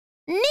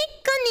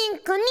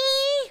3,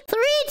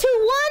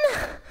 2,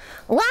 1.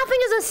 Laughing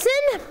is a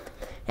sin,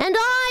 and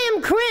I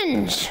am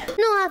cringe.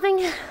 No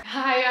laughing.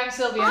 Hi, I'm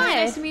Sylvia. Hi.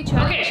 Nice to meet you.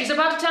 Okay, she's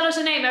about to tell us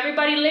her name.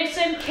 Everybody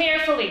listen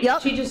carefully.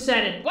 Yep. She just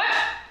said it. What?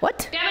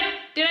 What? Damn it.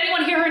 Did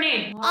anyone hear her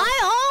name?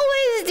 I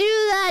always do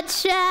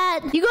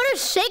that, chat. You go to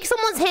shake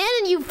someone's hand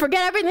and you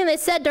forget everything they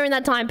said during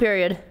that time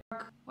period.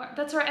 What?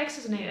 That's our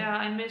ex's name.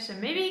 I miss him.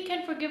 Maybe he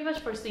can forgive us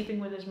for sleeping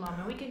with his mom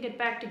and we can get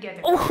back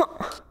together.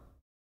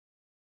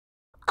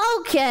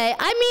 Okay,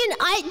 I mean,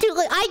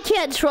 I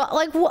can't try,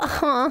 like, what,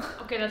 huh?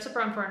 Okay, that's a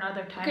problem for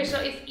another time. Okay, so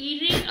if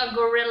eating a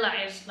gorilla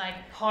is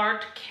like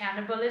part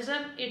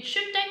cannibalism, it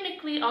should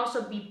technically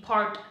also be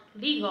part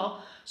legal.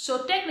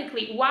 So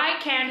technically, why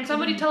can't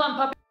somebody tell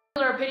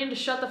unpopular opinion to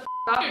shut the f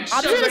up? I'm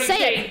just gonna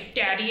say it.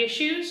 Daddy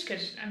issues,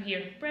 because I'm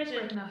here.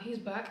 President. No, he's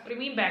back. What do you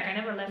mean back? I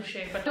never left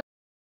shit, but...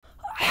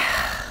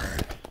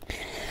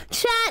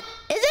 Chat,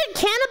 is it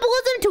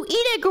cannibalism to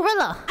eat a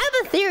gorilla? I have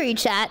a theory,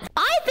 chat.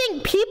 I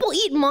think people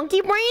eat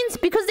monkey brains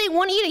because they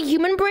want to eat a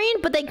human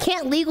brain, but they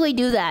can't legally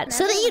do that.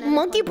 So they eat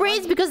monkey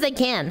brains because they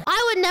can.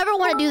 I would never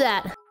want to do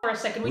that. For a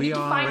second, we need to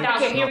find out.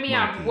 Okay, hear me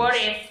out. What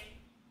if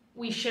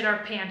we shit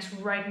our pants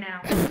right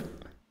now?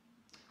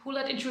 Who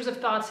let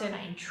intrusive thoughts in?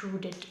 I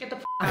intruded. Get the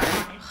f out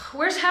of here.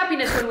 Where's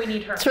happiness when we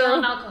need her? True.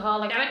 An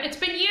alcoholic. Damn it, it's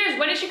been years.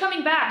 When is she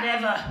coming back?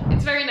 Never.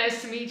 It's very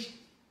nice to meet you.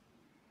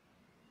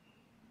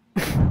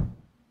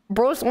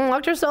 Bro,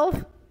 unlocked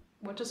yourself?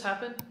 What just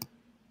happened?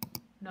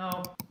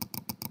 No.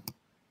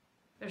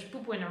 There's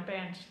poo-poo in our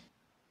pants.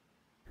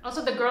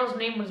 Also, the girl's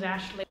name was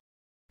Ashley.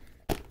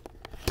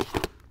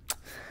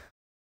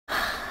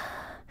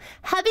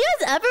 Have you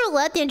guys ever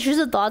let the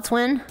intrusive thoughts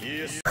win?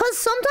 Yes. Because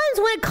sometimes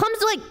when it comes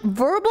to like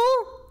verbal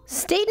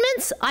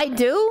statements, I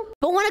do.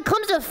 But when it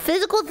comes to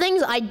physical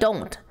things, I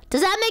don't.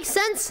 Does that make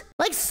sense?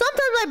 Like sometimes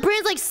my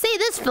brain's like, say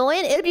this,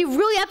 Filian, it'd be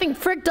really effing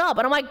fricked up.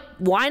 And I'm like,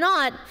 why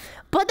not?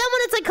 But then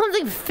when it's like comes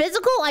like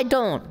physical, I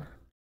don't.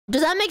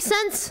 Does that make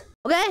sense?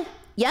 Okay?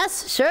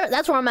 Yes, sure,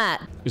 that's where I'm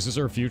at. Is this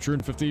our future in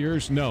 50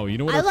 years? No, you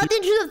know what? I let the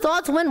intrusive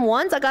thoughts win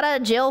once. I got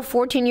out of jail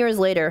 14 years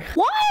later.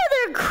 Why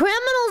are there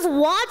criminals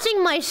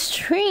watching my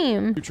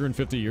stream? Future in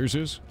 50 years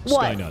is?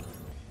 What? Skynut.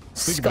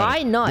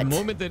 Skynut. The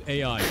moment that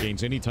AI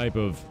gains any type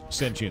of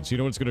sentience, you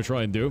know what it's going to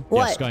try and do?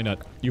 What? Yeah,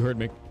 Skynut. You heard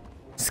me.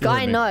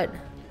 Skynut.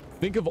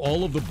 Think of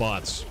all of the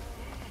bots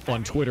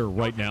on Twitter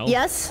right now.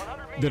 Yes.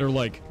 That are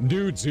like,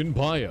 nudes in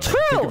bio. True.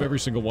 Think of every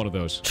single one of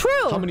those.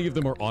 True. How many of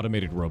them are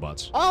automated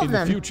robots? All of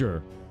them. In the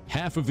future,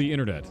 half of the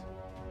internet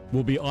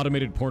will be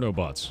automated porno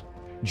bots,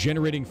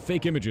 generating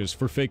fake images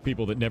for fake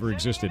people that never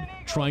existed,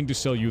 trying to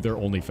sell you their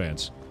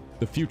OnlyFans.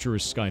 The future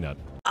is Skynut.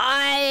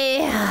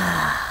 I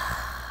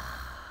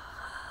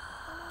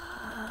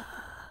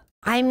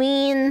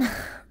mean,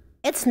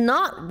 it's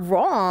not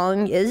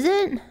wrong, is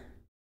it?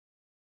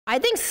 I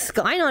think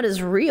Skynut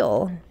is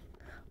real.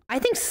 I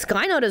think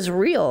Skynut is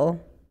real.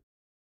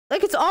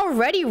 Like, it's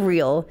already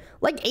real.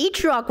 Like,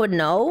 H-Rock would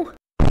know.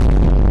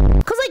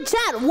 Cause, like,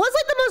 chat, what's,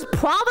 like, the most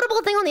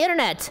profitable thing on the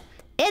internet?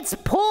 It's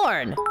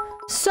porn.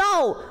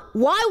 So,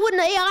 why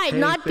wouldn't AI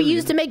not be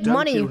used to make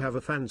money? Don't you have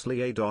a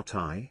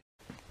fansly.I?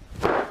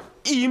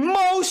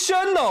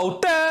 Emotional,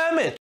 damn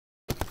it!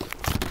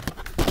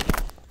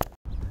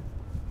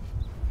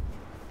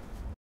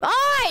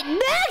 Alright,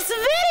 next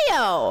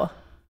video!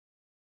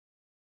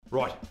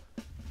 Right.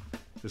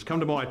 It's come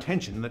to my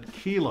attention that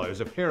kilos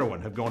of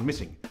heroin have gone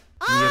missing.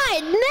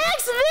 Alright,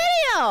 next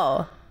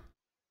video!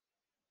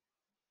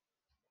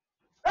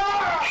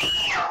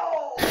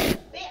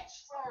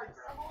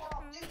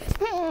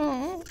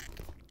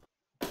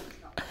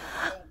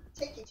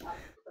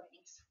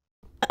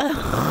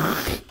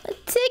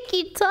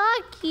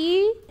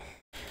 Tiki-talkie?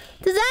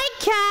 Does that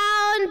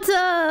count?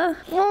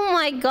 Oh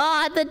my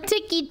god, the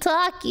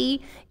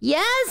tiki-talkie.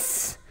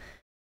 Yes?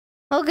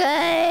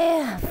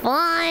 Okay,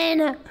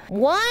 fine.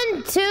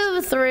 1,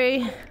 2,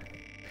 3.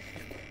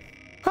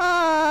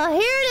 Here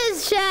it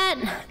is, chat.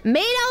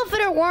 Maid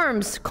outfit or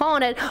worms?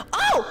 Calling it.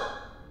 Oh!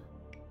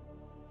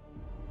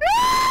 No!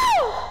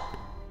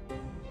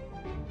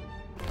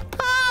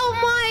 Oh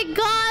my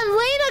god,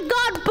 Lena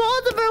got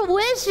both of her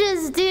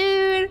wishes,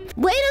 dude.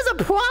 Lena's a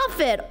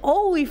prophet.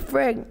 Holy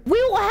frig.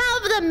 We will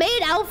have the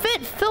maid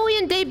outfit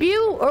Filian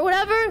debut or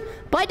whatever.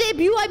 By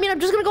debut, I mean I'm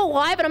just gonna go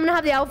live and I'm gonna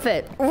have the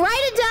outfit. Write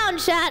it down,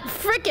 chat.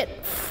 Frick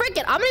it. Frick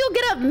it. I'm gonna go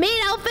get a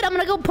maid outfit. I'm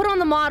gonna go put on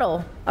the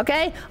model.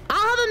 Okay?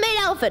 I'll have a maid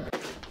outfit.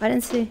 I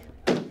didn't see.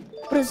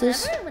 What is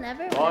this?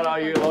 Right,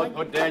 are you lot?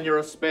 Put down your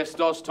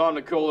asbestos. Time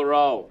to cool the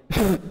roll.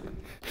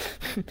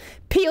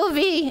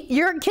 POV,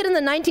 you're a kid in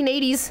the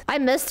 1980s. I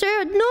missed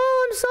her?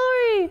 No, I'm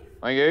sorry.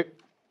 Thank you.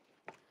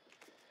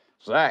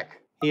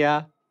 Zach.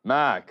 Yeah.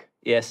 Mark.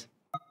 Yes.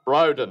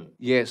 Broden.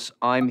 Yes,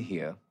 I'm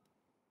here.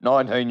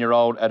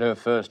 19-year-old at her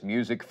first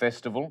music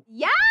festival.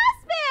 Yes,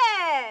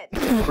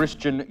 bitch!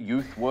 Christian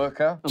youth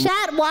worker.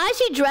 Chat, why is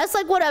she dressed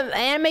like what an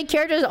anime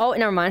character is? Oh,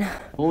 never mind.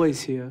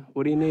 Always here.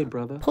 What do you need,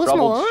 brother? Post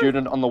Troubled Malone?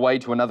 student on the way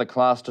to another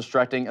class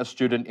distracting a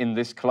student in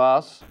this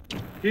class.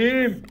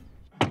 Him!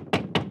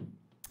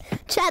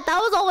 Chat, that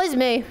was always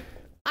me.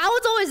 I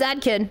was always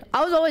that kid.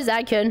 I was always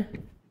that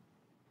kid.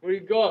 What do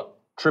you got?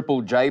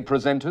 Triple J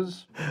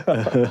presenters.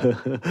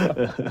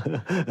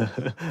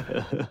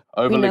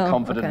 Overly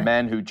confident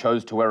man who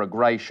chose to wear a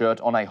grey shirt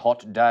on a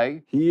hot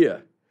day.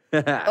 Here.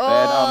 Chat,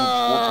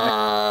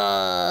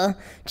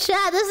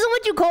 this is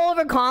what you call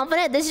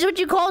overconfident. This is what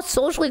you call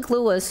socially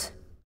clueless.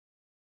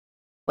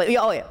 Wait,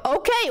 oh yeah.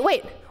 Okay,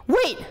 wait.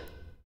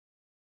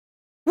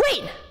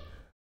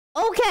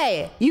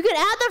 Okay, you can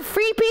add the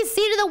free PC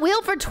to the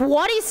wheel for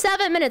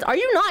 27 minutes. Are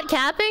you not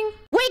capping?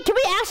 Wait, can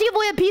we actually give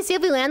away a PC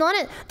if we land on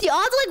it? The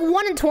odds are like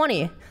 1 in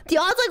 20. The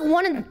odds are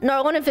like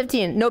 1 in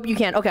 15. Nope, you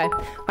can't. Okay.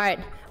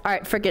 All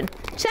right, freaking.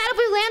 Chat, if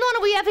we land on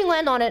it, we effing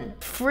land on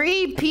it.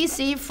 Free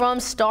PC from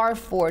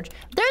Starforge.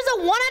 There's a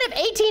 1 out of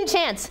 18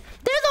 chance.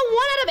 There's a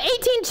 1 out of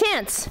 18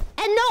 chance.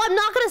 And no, I'm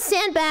not gonna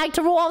sandbag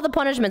to roll all the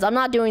punishments. I'm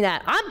not doing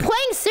that. I'm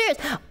playing serious.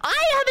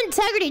 I have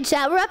integrity,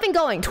 chat. We're effing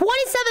going.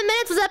 27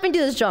 minutes, let's effing do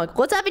this junk.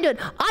 Let's effing do it.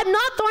 I'm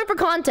not throwing for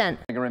content.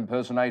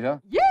 Impersonator.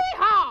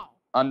 Yeehaw!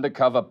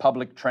 Undercover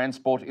public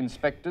transport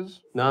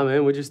inspectors. Nah,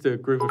 man, we're just a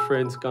group of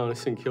friends going to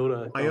St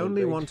Kilda. I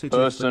only wanted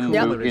person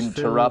who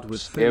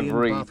interrupts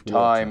every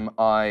time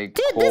I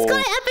Dude, call this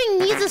guy effing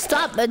needs to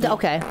stop.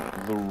 Okay.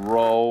 the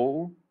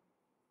roll.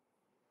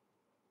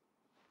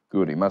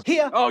 Good, he must.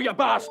 Here. Oh, you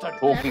bastard.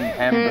 Talking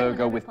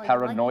hamburger with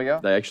paranoia.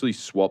 They actually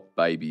swap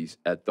babies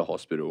at the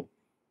hospital.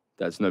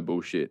 That's no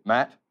bullshit.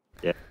 Matt.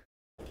 Yeah.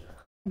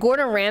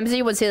 Gordon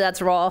Ramsay would say that's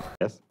raw.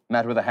 Yes.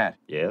 Matt with a hat.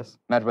 Yes.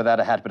 Matt without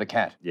a hat but a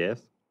cat.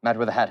 Yes. Matt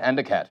with a hat and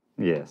a cat.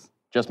 Yes.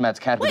 Just Matt's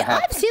cat with Wait, a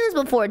hat. I've seen this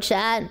before,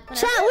 Chad.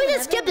 Chad, we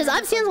just skipped this.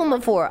 I've seen this one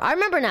before. I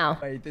remember now.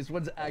 Wait, this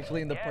one's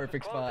actually in the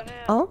perfect spot.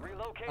 Oh?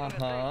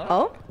 Uh-huh.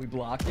 Oh? We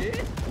block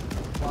it.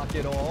 Block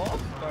it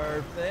off.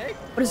 Perfect.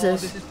 What is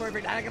this? This is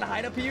perfect. I'm gonna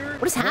hide up here.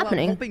 What is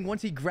happening? I'm hoping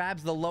once he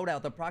grabs the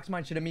loadout, the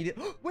Proxmine should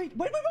immediately... Wait.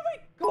 Go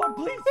on,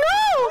 please.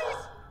 No! Please.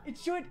 It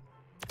should...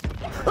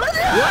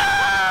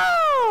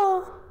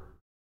 No!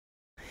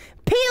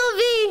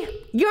 POV,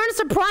 you're in a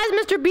surprise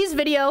Mr. Beast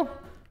video.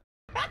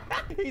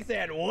 He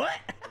said, what?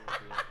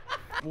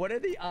 What are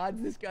the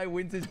odds this guy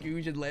wins his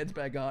googe and lands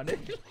back on it?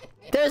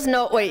 There's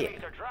no...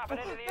 Wait.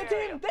 That's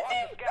him! No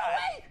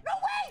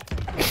way!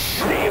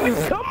 David,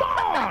 come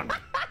on!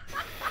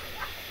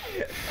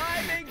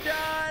 Timing,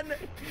 John!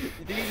 You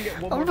think you can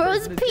get one more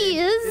Bro's person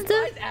pissed. This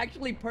guy's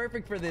actually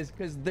perfect for this,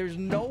 because there's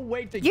no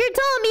way to... You're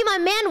telling me my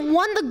man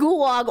won the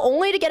gulag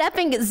only to get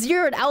effing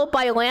zeroed out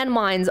by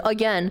landmines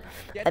again.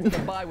 Get to the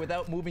buy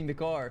without moving the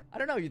car. I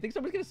don't know. You think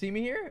someone's gonna see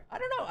me here? I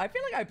don't know. I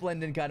feel like I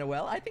blend in kind of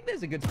well. I think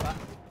there's a good spot.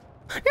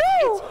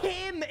 No! It's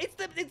him! It's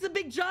the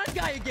Big John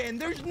guy again!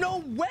 There's no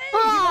way! He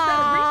must have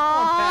a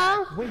respawn pad!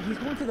 Wait, he's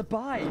going to the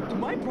buy. Do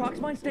my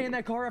Proxmine stay in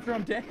that car after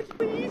I'm dead?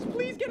 Please,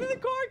 get in the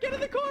car! Get in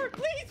the car,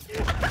 please! There's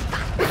no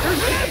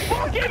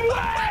fucking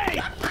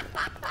way!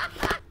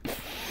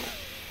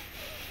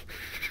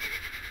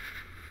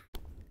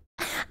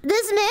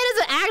 This man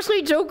is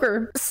actually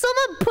Joker.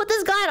 Someone put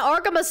this guy in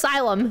Arkham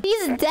Asylum.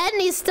 He's dead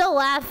and he's still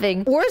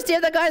laughing. Worst day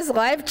of that guy's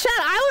life. Chat,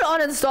 I would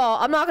uninstall.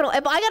 I'm not gonna...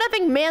 If I gotta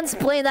effing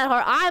mansplain that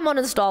hard, I'm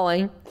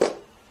uninstalling.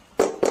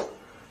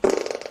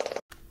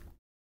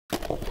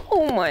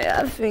 Oh my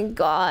effing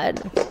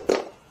god.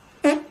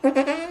 No!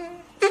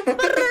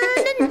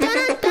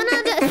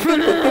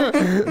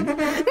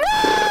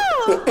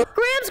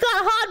 Grams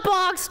got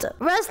hotboxed.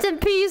 Rest in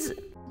peace.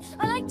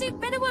 I liked it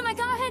better when my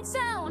car had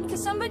sound,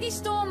 because somebody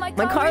stole my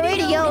car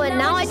radio, and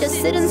now I just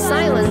sit in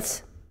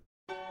silence.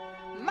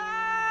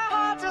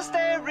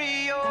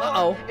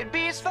 Uh-oh.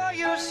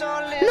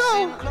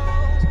 No!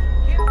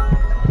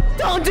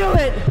 Don't do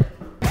it!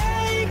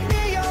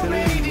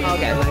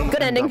 Okay,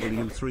 good ending. Good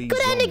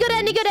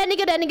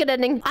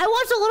ending. I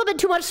watched a little bit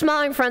too much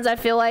Smiling Friends, I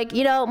feel like.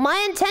 You know, my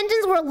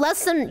intentions were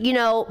less than, you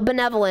know,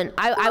 benevolent,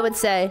 I would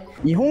say.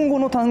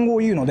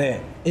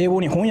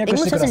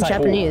 English is in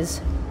Japanese.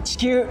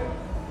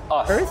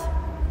 Earth?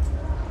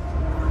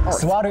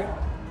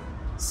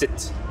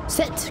 Sit.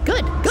 Sit.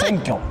 Good.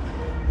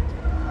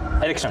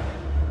 Election.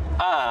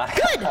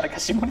 Good.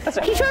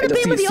 He tried to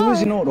beat with the R.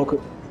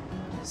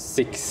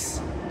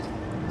 6.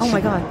 Oh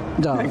my god.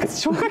 じゃあ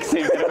小学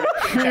生みたいな。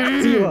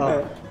次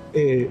は、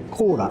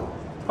コーラ。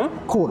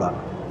コーラ。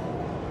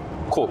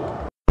こう。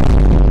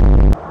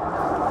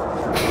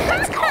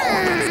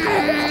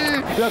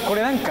うわ、こ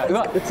れなんか、う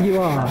わ。次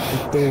は、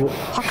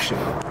拍手。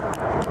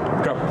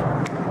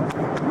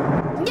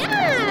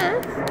Yeah!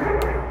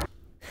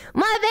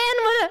 My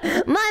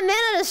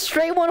man had a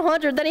straight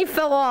 100, then he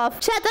fell off.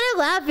 Chat, did I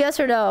laugh, yes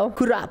or no?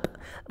 Kurap.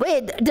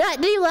 Wait,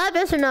 did he laugh,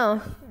 yes or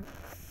no?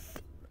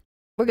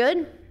 We're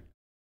good?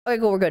 Okay,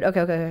 cool, we're good.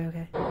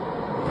 Okay.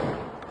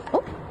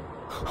 Oh.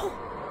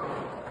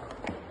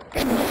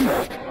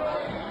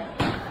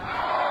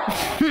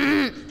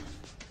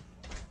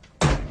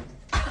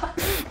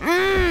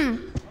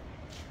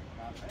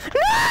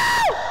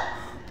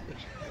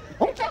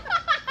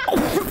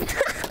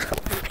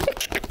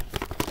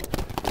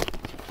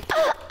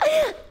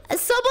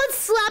 Someone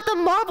slapped the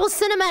Marvel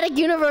Cinematic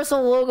Universe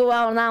logo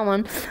out on that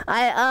one.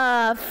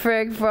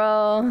 Frig,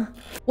 bro.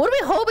 What are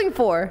we hoping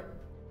for?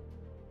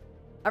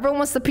 Everyone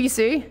wants the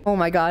PC. Oh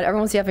my god,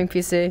 everyone wants the effing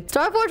PC.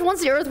 Starforge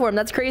wants the Earthworm.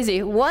 That's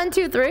crazy. 1,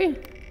 2, 3.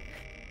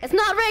 It's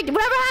not rigged.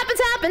 Whatever happens,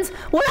 happens.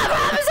 Whatever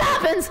happens,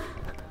 happens.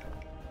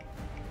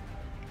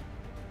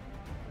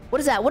 What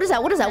is that? What is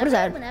that? What is that? What is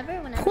that? Whenever.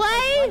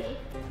 Play?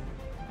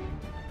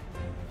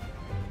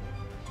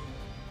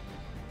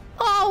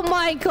 Oh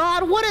my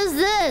god, what is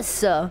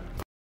this?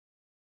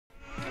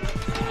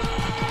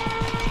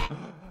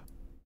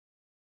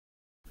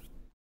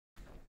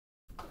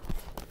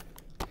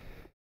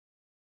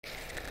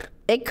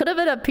 It could have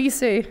been a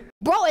PC.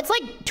 Bro, it's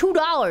like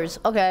 $2.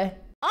 Okay.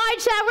 Alright,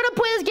 chat, we're gonna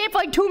play this game for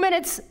like 2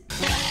 minutes.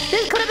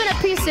 This could have been a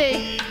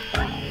PC.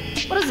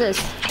 What is this?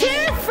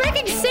 Chair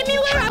freaking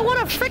simulator? I want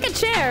a freaking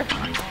chair.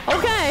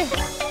 Okay.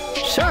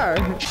 Sure.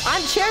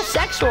 I'm chair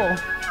sexual.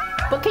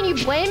 But can you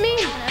blame me?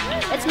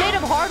 It's made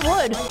of hard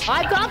wood.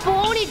 I've got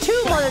baloney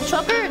too, mother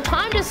trucker.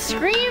 Time to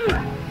scream.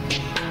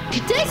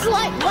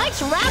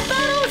 Likes rap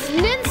battles,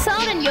 nin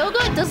sound and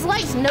yoga.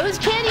 Dislikes nose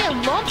candy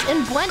and lumps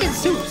in blended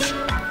soups.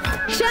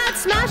 Chat,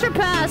 smash or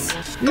pass?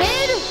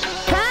 Mid?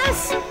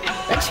 Pass?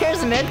 That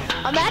chair's a mid.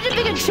 Imagine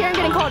being a chair and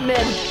getting called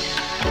mid.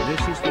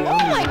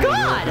 Oh my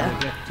god!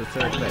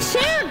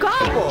 Chair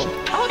gobble!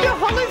 I hope you're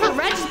hungry for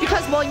red just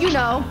because, well, you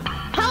know.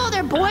 Hello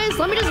there, boys.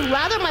 Let me just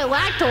lather my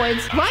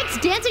lactoids. Likes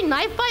dancing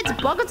knife fights,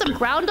 buckets of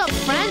ground up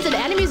friends and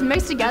enemies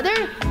mixed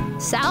together.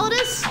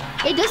 Saladus?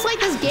 They dislike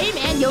this game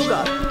and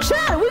yoga.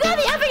 Chat, we got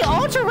the effing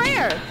ultra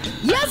rare.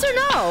 Yes or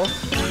no?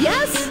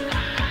 Yes?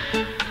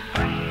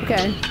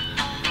 Okay.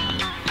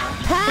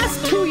 Pass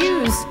to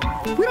use.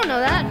 We don't know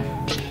that.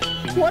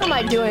 What am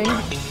I doing?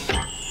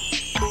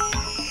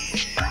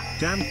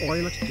 Damn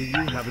YLYL, do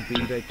you have a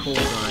bidet called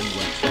I'm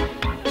wet?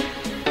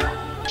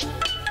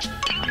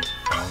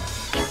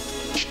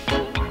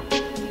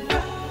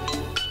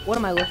 What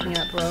am I looking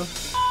at, bro?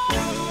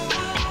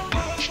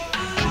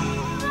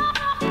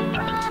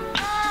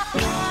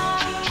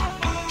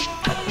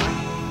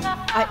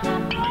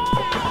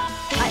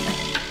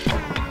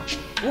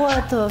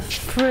 What the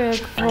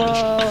frick,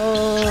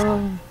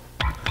 bro?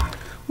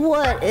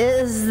 What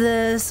is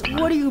this?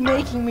 What are you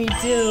making me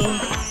do?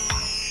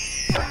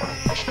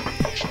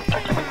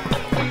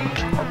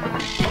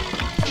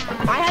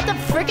 I had to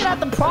frick it at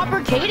the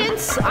proper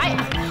cadence? What am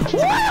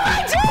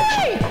I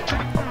doing?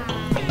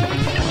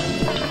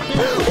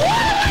 What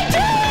am I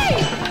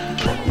doing?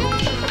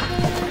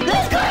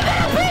 This could have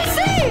been a PC!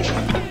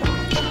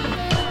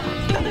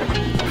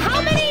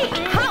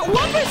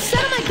 What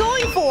percent am I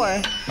going for?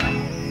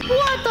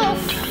 What the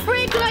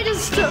freak did I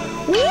just do?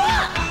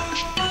 What?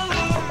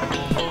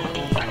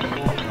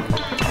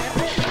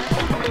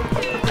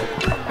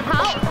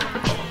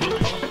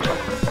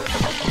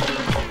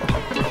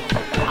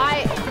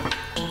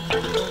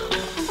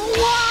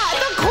 What?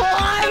 The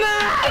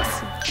climax!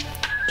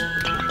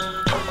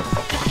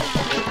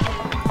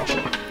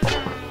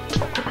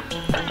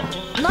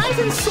 Nice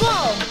and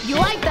slow. You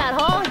like that,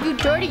 huh? You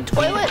dirty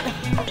toilet?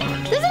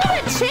 This isn't a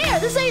chair.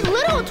 This is a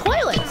little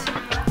toilet.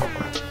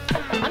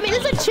 I mean,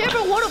 this is a chair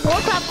for World of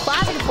Warcraft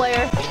Classic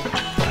player.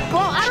 Bro,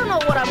 I don't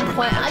know what I'm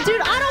playing.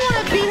 Dude, I don't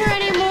want to be here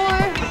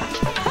anymore.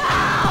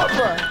 Help!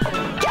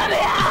 Get me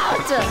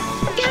out!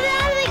 Get me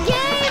out of the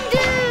game,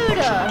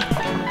 dude!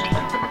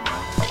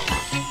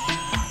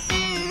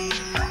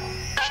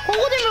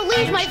 Hold and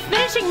release my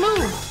finishing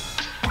move.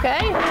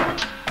 Okay?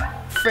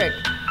 Frick.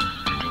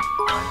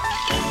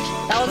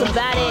 That was a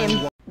bad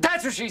aim.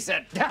 That's what she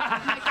said. Filian,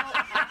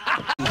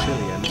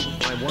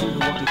 I wonder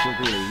what it will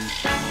be.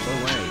 Oh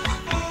wait.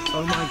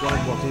 Oh my god,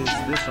 what is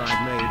this?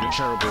 I've made a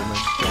terrible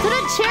mistake. Did a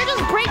chair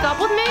just break up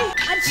with me?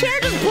 A chair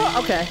just broke.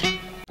 Okay.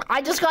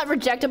 I just got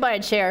rejected by a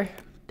chair.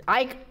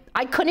 I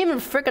couldn't even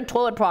frick a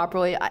toilet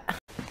properly.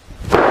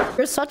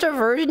 You're such a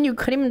virgin, you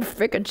couldn't even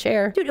frick a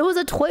chair. Dude, it was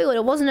a toilet,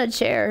 it wasn't a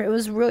chair. It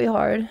was really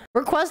hard.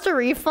 Request a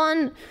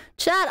refund?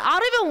 Chat, I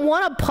don't even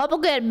want to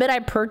publicly admit I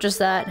purchased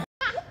that.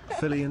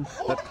 Filian,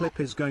 that clip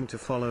is going to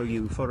follow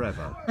you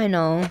forever. I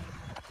know.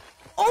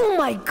 Oh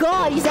my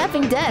god, he's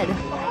effing dead.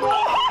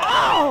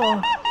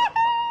 Oh!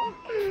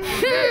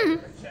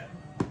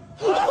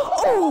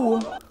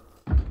 Oh!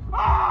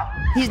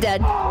 He's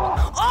dead.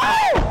 Oh!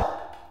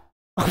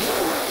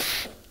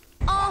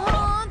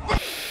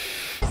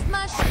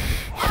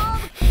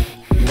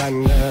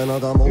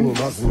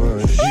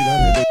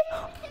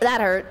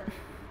 That hurt.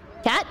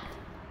 Cat?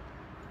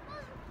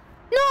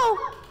 No!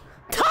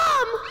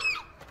 Tom!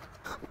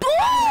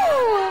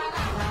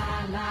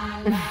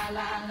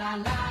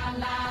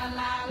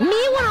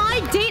 Me when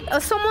I date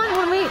someone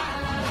when we...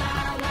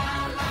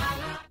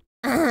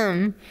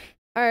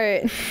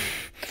 Alright.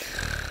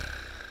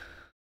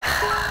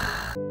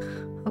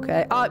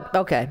 Okay.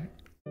 Okay.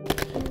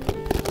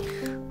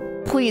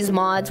 Please,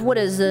 mods, what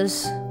is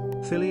this?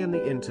 Filian,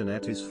 the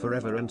internet is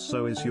forever and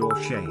so is your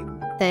shame.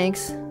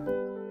 Thanks.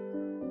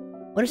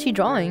 What is he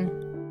drawing?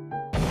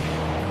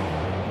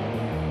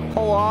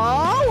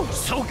 Hello?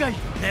 Stop!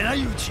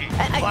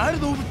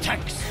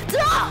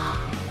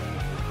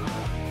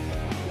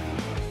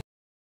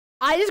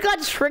 I just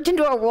got tricked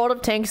into a World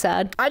of Tanks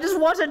ad. I just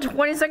watched a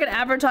 20-second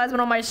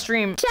advertisement on my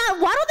stream. Chat,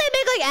 why don't they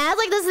make like ads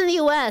like this in the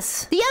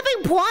US? The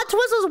effing plot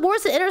twist was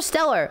worse than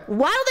Interstellar.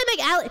 Why don't they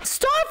make ads?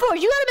 Star Force,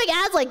 you gotta make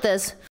ads like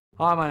this.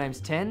 Hi, my name's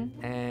Ten,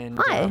 and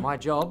my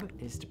job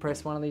is to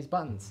press one of these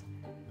buttons.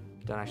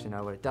 Don't actually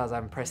know what it does. I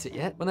haven't pressed it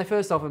yet. When they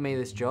first offered me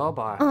this job,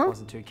 I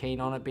wasn't too keen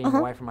on it, being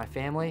away from my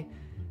family.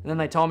 And then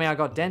they told me I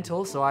got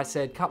dental, so I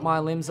said, cut my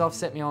limbs off,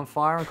 set me on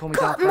fire, and call me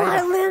Darth Vader. Cut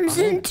my limbs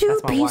in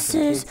 2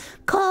 pieces.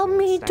 Call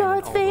me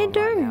Darth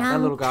Vader now.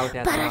 That little guy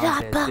without the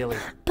arms there, Billy.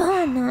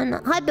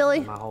 Banana. Hi, Billy.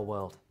 My whole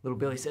world. Little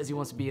Billy says he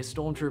wants to be a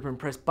stormtrooper and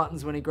press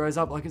buttons when he grows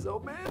up like his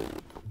old man.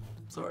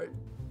 Sorry.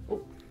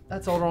 Oh,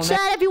 that's all wrong there.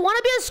 Chad, if you want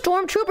to be a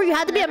stormtrooper, you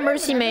have to be a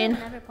mercy main.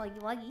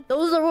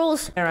 Those are the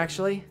rules. There,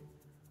 actually.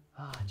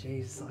 Oh,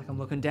 jeez, like I'm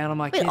looking down on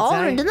my kids,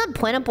 Aldrin, didn't that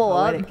planet blow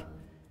up?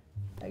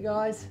 Hey,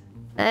 guys.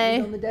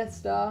 Hey. On the Death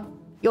Star.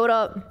 Yo, what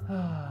up?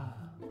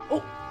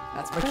 Oh,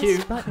 that's my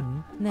cue.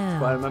 Button now.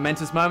 Quite a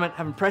momentous moment.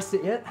 Haven't pressed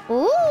it yet. Ooh. A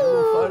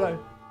little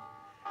photo.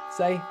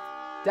 Say,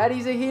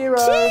 Daddy's a hero.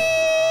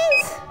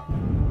 Cheese!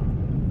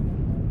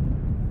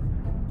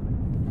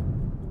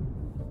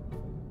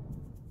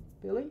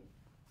 Billy?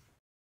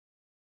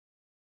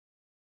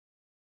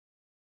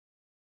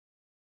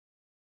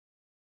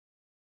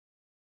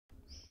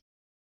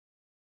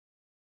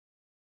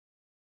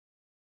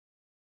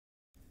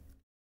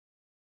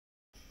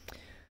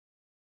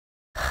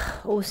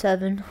 Oh,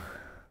 07.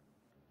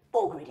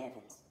 Oh, great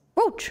heavens.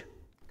 Roach.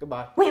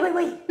 Goodbye. Wait.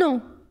 No.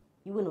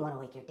 You wouldn't want to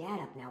wake your dad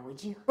up now,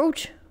 would you?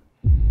 Roach.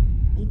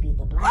 He'd be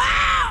the black.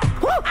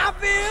 I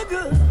feel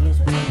good. Here's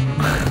what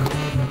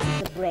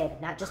piece of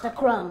bread, not just a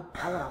crumb.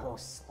 I want a whole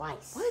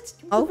slice. What?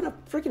 You live in a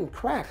freaking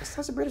crack. The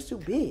slice of bread is too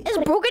big. Is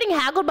bro getting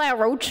haggled by a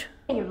roach?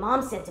 And your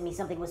mom said to me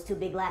something was too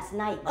big last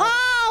night.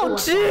 Oh,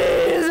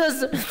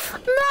 Jesus!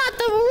 Not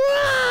the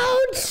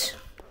roach!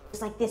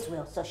 Just like this,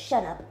 Will, so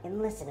shut up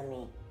and listen to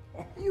me.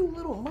 You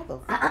little mother.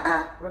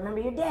 Remember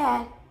your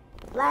dad.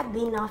 Black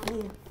beating off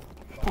you.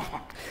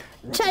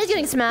 Chad's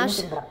getting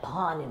smashed. Nothing but a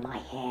pawn in my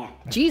hand.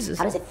 Jesus.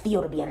 How does it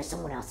feel to be under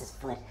someone else's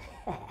foot?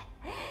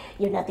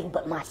 You're nothing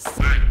but my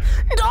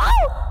No!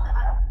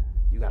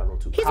 You got a little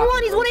too He's 1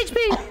 HP. He's 1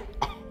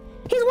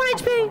 I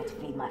HP. want to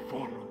feed my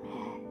family,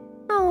 man.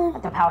 No.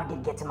 But the power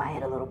did get to my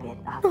head a little bit.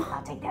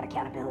 I'll take that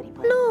accountability,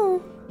 but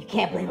No. you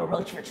can't blame a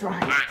roach for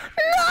trying.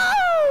 No!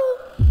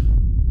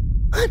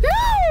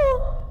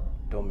 No!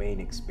 Domain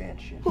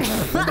expansion.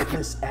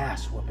 Limitless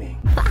ass whooping.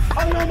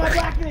 Oh no, my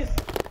blackness!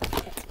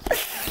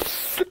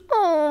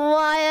 Oh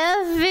my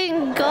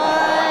effing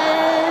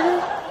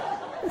god.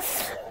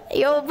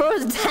 Yo,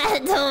 bro's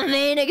dad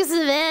domain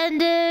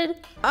expanded.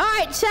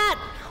 Alright, chat.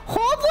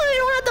 Hopefully we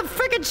don't have the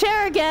freaking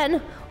chair again.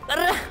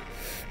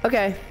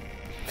 Okay.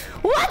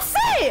 Let's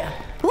see!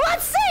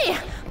 Let's see!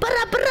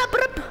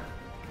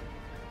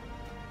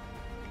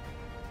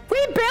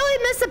 We barely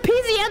missed the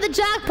PZ and the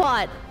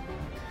jackpot.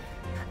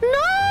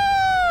 No!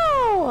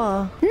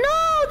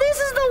 No, this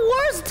is the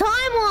worst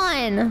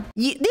timeline.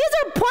 These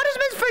are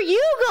punishments for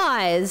you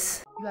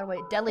guys. You gotta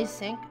wait. Deadly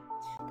Sync.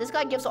 This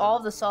guy gives all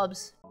of the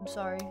subs. I'm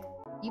sorry.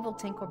 Evil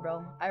Tinker,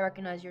 bro. I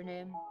recognize your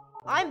name.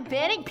 I'm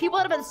banning people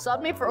that have been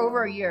subbed me for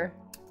over a year.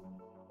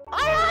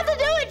 I have to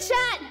do it,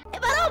 chat.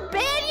 If I don't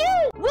ban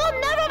you,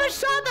 we'll never have a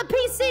shot at the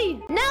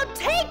PC. Now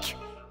take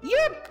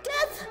your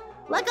death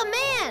like a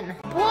man.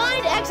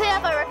 Blind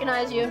XAF, I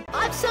recognize you.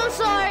 I'm so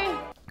sorry.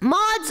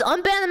 Mods,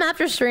 unban them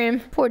after stream.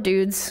 Poor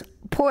dudes.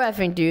 Poor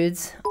effing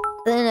dudes.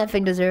 They didn't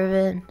effing deserve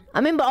it. I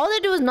mean, but all they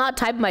do is not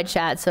type in my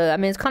chat, so I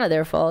mean, it's kind of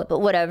their fault, but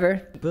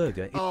whatever.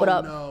 Burger. What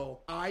up?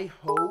 No. I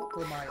hope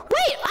for my...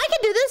 Wait, I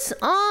can do this.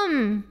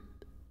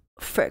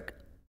 Frick.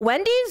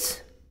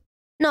 Wendy's?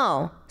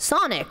 No.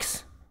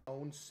 Sonic's.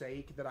 Own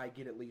sake that I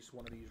get at least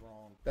one of these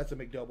wrong. That's a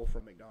McDouble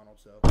from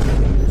McDonald's, so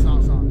it's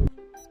not Sonic.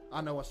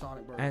 I know a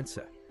Sonic burger.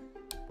 Answer.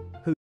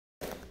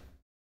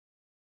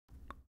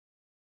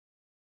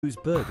 Whose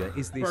burger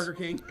is this? Burger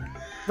King.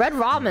 Red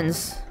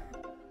Robin's.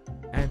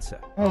 Answer.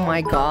 Oh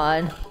my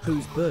god.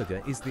 Whose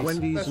burger is this?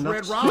 Wendy's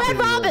Red Red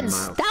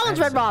Robin's. That one's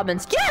Red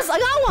Robin's. Yes, I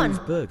got one. Whose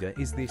burger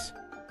is this?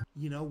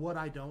 You know what?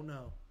 I don't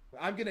know.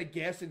 I'm gonna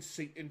guess and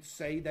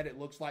say that it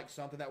looks like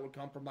something that would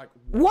come from like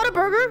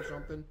Whataburger. or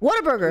something.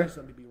 Whataburger.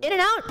 In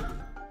and out.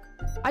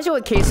 I should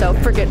with queso.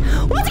 Frickin'.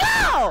 Let's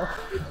go.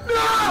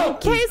 No.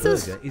 Quesos.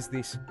 Whose burger is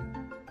this?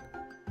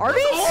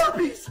 Arby's.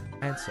 Arby's.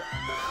 Answer.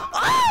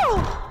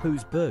 Oh.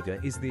 Whose burger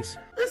is this?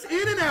 It's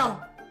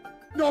In-N-Out.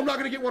 No, I'm not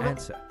gonna get one wrong.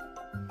 Answer.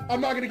 I'm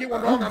not gonna get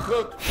one wrong. I'm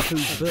cooked.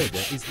 Whose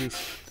burger is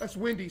this? That's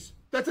Wendy's.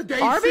 That's a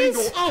Dave Arby's?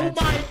 single. Oh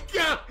Answer. my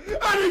god!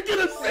 I didn't get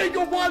a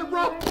single one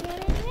wrong.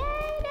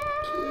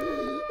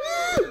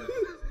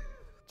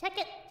 Check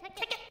it.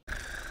 Check it.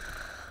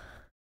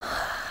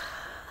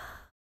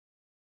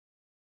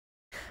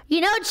 You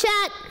know,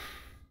 chat,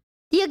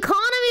 the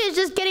economy is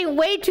just getting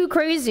way too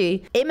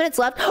crazy. 8 minutes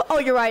left. Oh,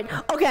 you're right.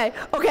 Okay.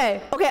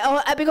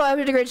 Oh, Epic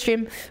after the great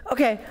stream.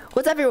 Okay,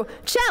 what's up, everyone?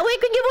 Chat, we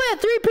can give away a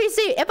 3 PC.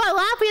 If I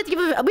laugh, we have to give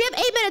away. We have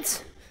 8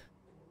 minutes.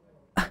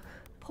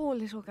 Poor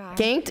little guy.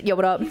 Ganked? Yo,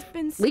 what up? He's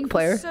been sick League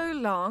player. for so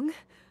long.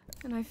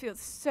 And I feel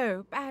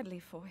so badly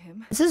for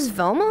him. Is this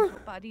Velma? His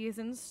body is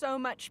in so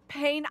much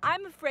pain.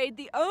 I'm afraid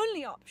the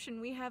only option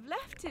we have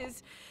left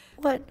is...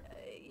 What?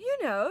 You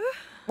know.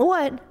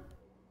 What?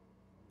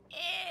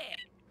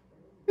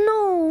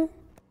 No.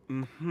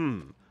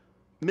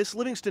 Miss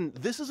Livingston,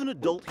 this is an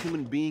adult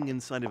human being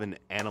inside of an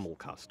animal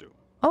costume.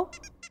 Oh.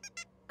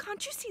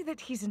 Can't you see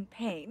that he's in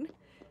pain?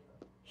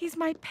 He's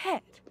my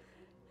pet.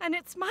 And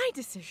it's my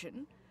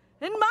decision.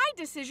 And my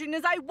decision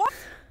is I want...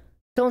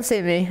 Don't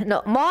say me.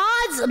 No.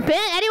 Mods!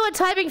 Ban anyone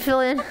typing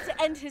Filian.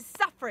 to end his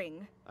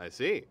suffering. I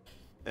see.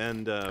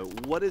 And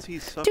what is he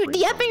suffering Dude,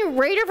 the epic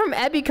raider from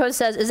Epico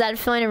says, is that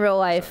Filian in real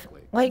life?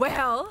 Like,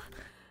 well...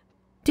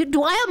 Dude,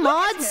 do I have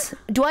mods?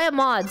 Do I have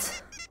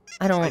mods?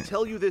 I don't. I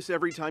tell you this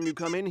every time you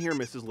come in here,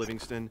 Mrs.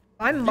 Livingston.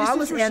 I'm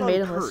modless and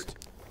maidenless.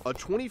 A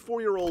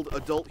 24-year-old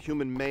adult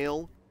human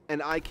male,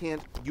 and I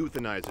can't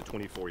euthanize a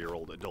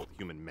 24-year-old adult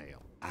human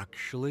male.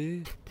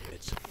 Actually,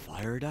 it's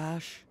Fire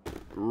Dash.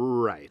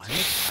 Right. I'm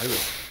a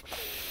pirate.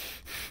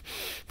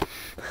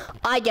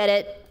 I get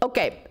it.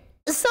 Okay.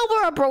 So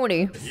we're a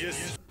brony.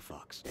 Yes.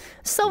 Fox.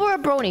 So we're a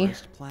brony.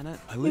 Planet.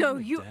 No,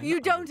 you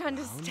don't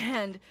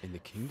understand. In the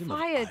kingdom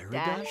Fire of Fire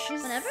Dash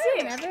is Whenever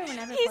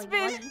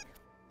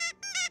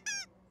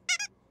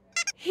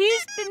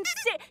He's been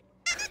sick.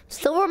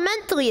 So we're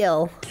mentally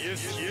ill.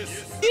 He's been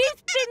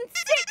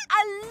sick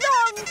a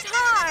long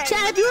time.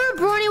 Chad, if you were a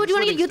brony, would you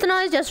want to get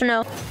euthanized? Yes or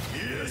no?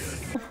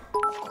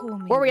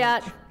 Where we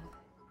at?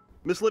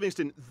 Miss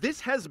Livingston, this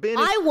has been...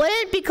 I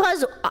wouldn't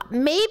because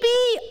maybe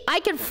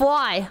I could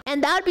fly,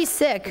 and that would be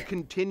sick. It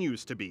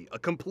continues to be a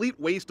complete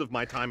waste of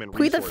my time and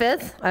Plead resources. the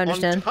fifth? I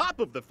understand. On top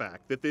of the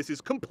fact that this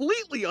is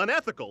completely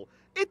unethical,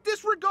 it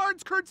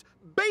disregards Kurt's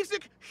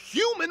basic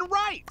human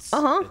rights.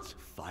 Uh-huh. It's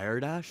Fire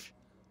Dash.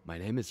 My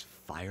name is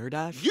Fire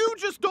Dash. You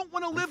just don't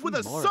want to live with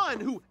a son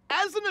who,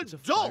 as an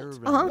adult,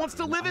 wants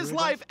to live his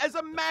life as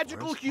a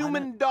magical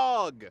human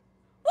dog.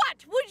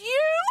 What, would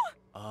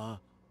you?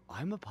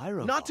 I'm a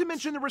pyro. Not to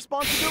mention the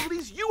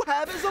responsibilities you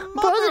have as a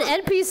mother. Bro's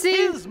an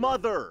NPC. His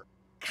mother.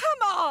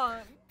 Come on.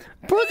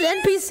 Bro's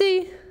an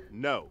NPC.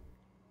 No.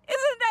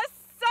 Isn't there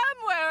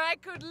somewhere I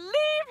could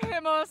leave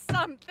him or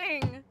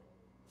something?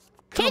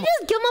 Can't you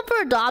just give him up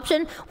for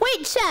adoption?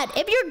 Wait, Chat,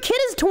 if your kid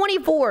is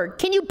 24,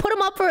 can you put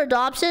him up for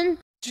adoption?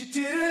 You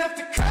didn't have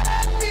to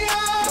cut me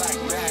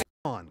off.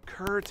 Come on,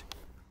 Kurt.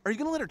 Are you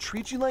gonna let her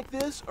treat you like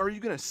this, or are you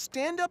gonna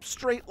stand up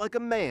straight like a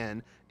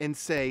man and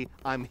say,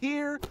 "I'm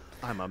here,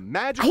 I'm a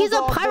magical He's a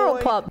dog pyro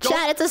boy. pup.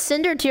 Chat, it's a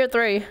Cinder tier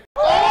 3.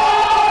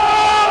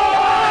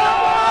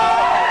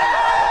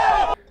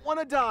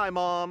 Wanna die,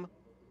 Mom?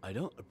 I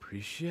don't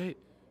appreciate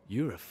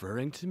you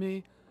referring to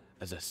me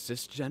as a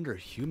cisgender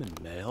human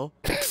male.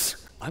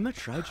 I'm a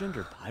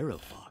trigender pyro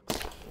fox.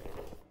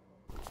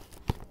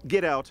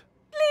 Get out.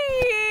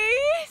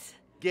 Please.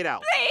 Get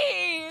out.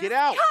 Please. Get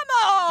out. Come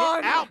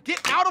on. Get out.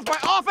 Get out of my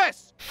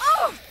office.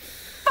 Oh,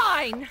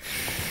 fine.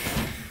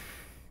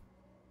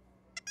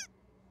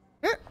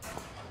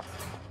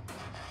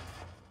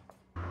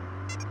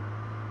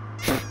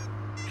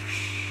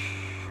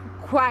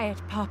 Quiet,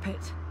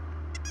 puppet.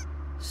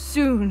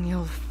 Soon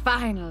you'll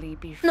finally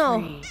be free.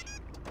 No.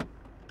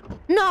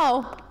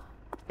 No.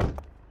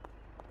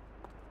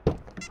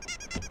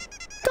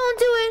 Don't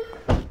do it.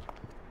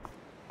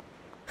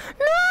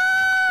 No!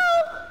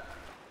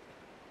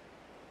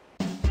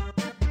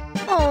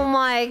 Oh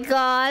my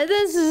god,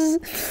 this is...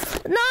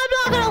 No, I'm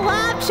not gonna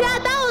laugh,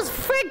 Chad. That was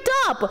fricked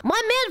up.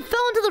 My man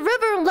fell into the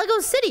river in Lego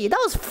City. That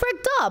was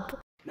fricked up.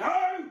 No!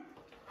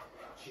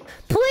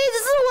 Please,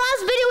 this is the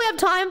last video we have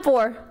time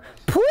for.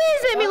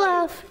 Please make me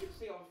laugh.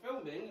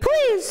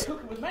 Please.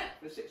 Cooking with Matt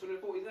for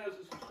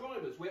 640,000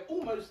 subscribers. We're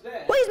almost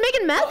there. Wait, he's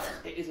making meth?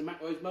 But it is a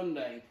Macros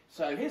Monday.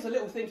 So here's a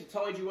little thing to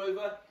tide you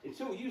over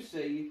until you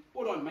see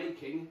what I'm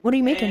making. What are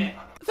you making?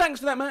 Thanks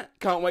for that, Matt.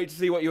 Can't wait to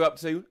see what you're up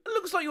to. It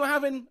looks like you're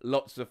having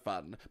lots of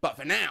fun. But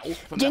for now,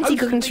 from the Genty host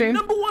cooking of the stream.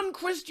 #1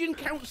 Christian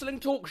counselling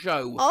talk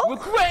show, Oh.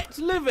 Regret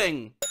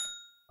Living.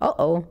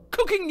 Uh-oh.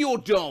 Cooking your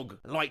dog.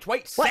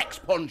 Lightweight sex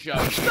poncho.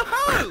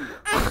 No!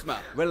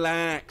 Asthma.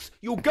 Relax.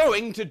 You're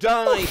going to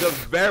die. The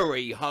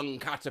very hung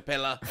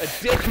caterpillar. A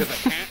dick of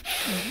a cat.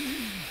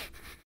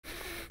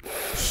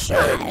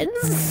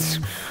 Sheds.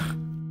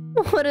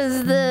 What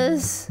is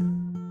this?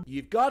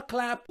 You've got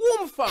clap,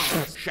 warm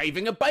fast,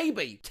 shaving a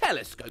baby,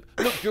 telescope,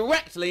 look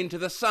directly into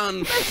the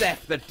sun,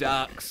 F the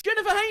ducks,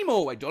 Jennifer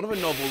Haymore, a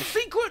Donovan novel,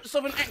 secrets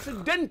of an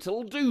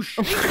accidental douche,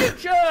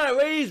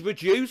 future is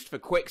reduced for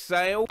quick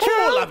sale,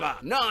 core lover,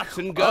 nut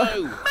and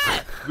go,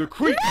 meth, the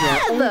creature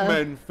all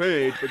men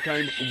feared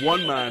became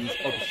one man's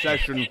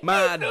obsession,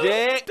 mad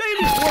dick,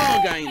 daily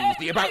squirrel games,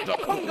 the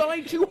about.com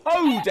guide to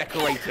hoe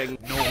decorating,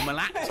 normal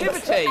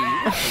activity,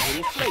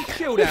 sleep,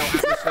 chilled out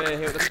atmosphere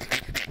here at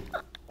the...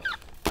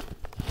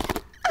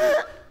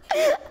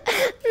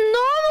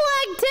 Normal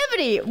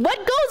activity. What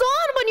goes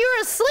on when you're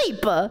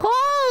asleep?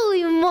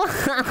 Holy mo...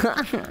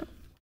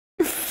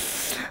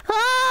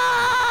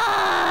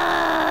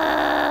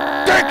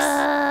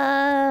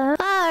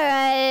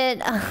 Alright.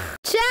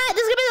 Chat,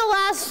 this is gonna be the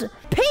last.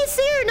 PC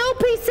or no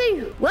PC?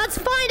 Let's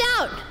find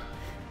out.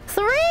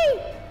 3,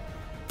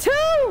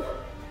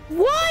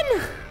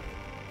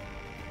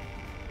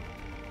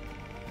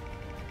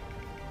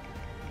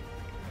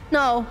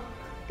 No.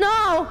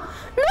 No!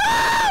 No!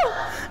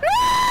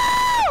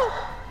 No!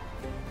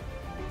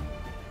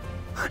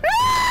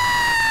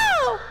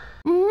 No!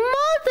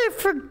 Mother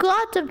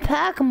forgot to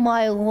pack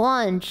my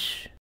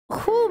lunch.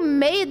 Who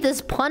made this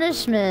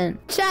punishment?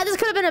 Chad, this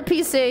could have been a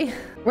PC.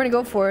 We're gonna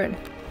go for it.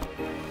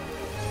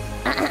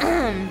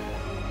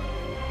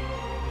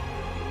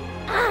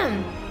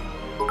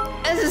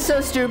 This is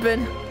so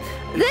stupid.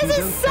 This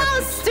is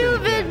so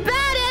stupid.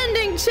 Bad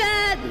ending,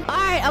 Chad. All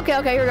right,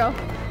 okay, here we go.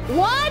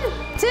 1,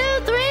 2,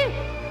 3.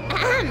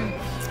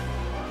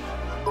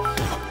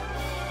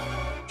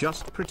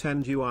 Just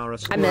pretend you are a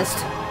I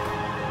missed.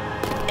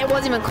 It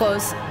wasn't even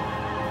close.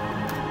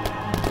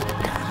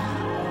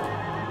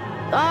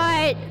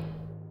 Alright.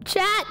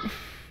 Chat.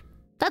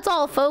 That's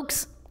all,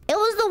 folks. It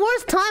was the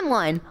worst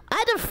timeline. I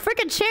had to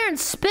frickin' chair and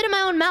spit in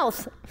my own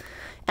mouth.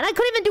 And I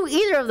couldn't even do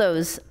either of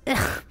those.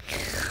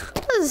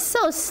 This is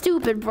so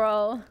stupid,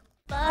 bro.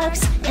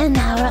 Sparks in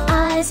our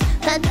eyes,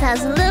 that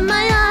dazzle in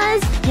my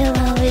eyes. You're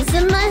always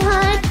in my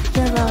heart.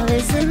 You're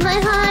always in my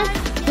heart.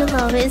 You're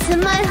always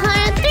in my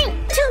heart.